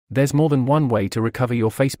there's more than one way to recover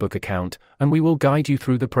your Facebook account, and we will guide you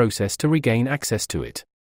through the process to regain access to it.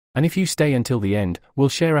 And if you stay until the end, we'll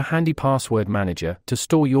share a handy password manager to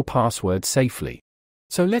store your passwords safely.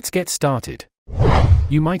 So let's get started.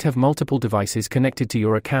 You might have multiple devices connected to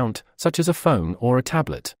your account, such as a phone or a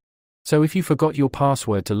tablet. So if you forgot your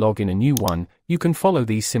password to log in a new one, you can follow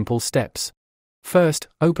these simple steps. First,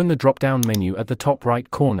 open the drop-down menu at the top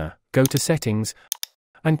right corner, go to Settings,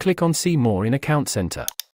 and click on See More in Account Center.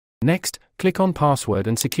 Next, click on Password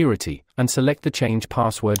and Security, and select the Change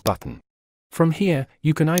Password button. From here,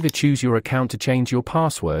 you can either choose your account to change your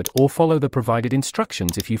password or follow the provided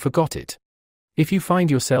instructions if you forgot it. If you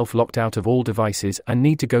find yourself locked out of all devices and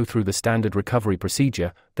need to go through the standard recovery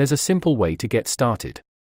procedure, there's a simple way to get started.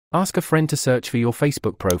 Ask a friend to search for your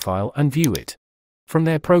Facebook profile and view it. From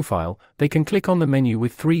their profile, they can click on the menu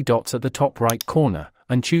with 3 dots at the top right corner,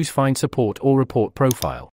 and choose Find Support or Report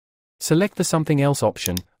Profile. Select the Something Else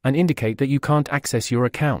option, and indicate that you can't access your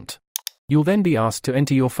account. You'll then be asked to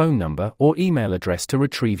enter your phone number or email address to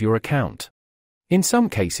retrieve your account. In some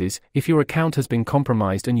cases, if your account has been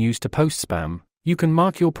compromised and used to post spam, you can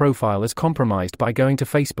mark your profile as compromised by going to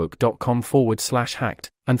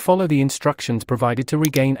facebook.com/hacked, and follow the instructions provided to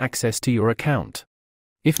regain access to your account.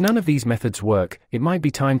 If none of these methods work, it might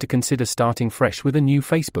be time to consider starting fresh with a new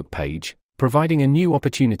Facebook page, providing a new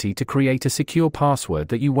opportunity to create a secure password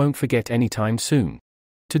that you won't forget anytime soon.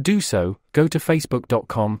 To do so, go to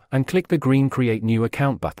facebook.com and click the green Create New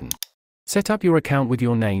Account button. Set up your account with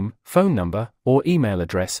your name, phone number, or email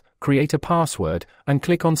address, create a password, and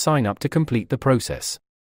click on Sign Up to complete the process.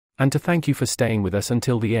 And to thank you for staying with us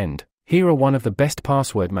until the end, here are one of the best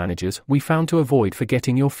password managers we found to avoid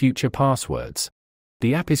forgetting your future passwords.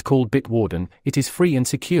 The app is called Bitwarden, it is free and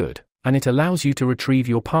secured, and it allows you to retrieve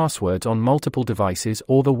your passwords on multiple devices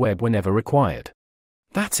or the web whenever required.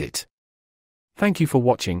 That's it. Thank you for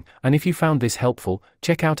watching, and if you found this helpful,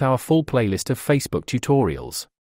 check out our full playlist of Facebook tutorials.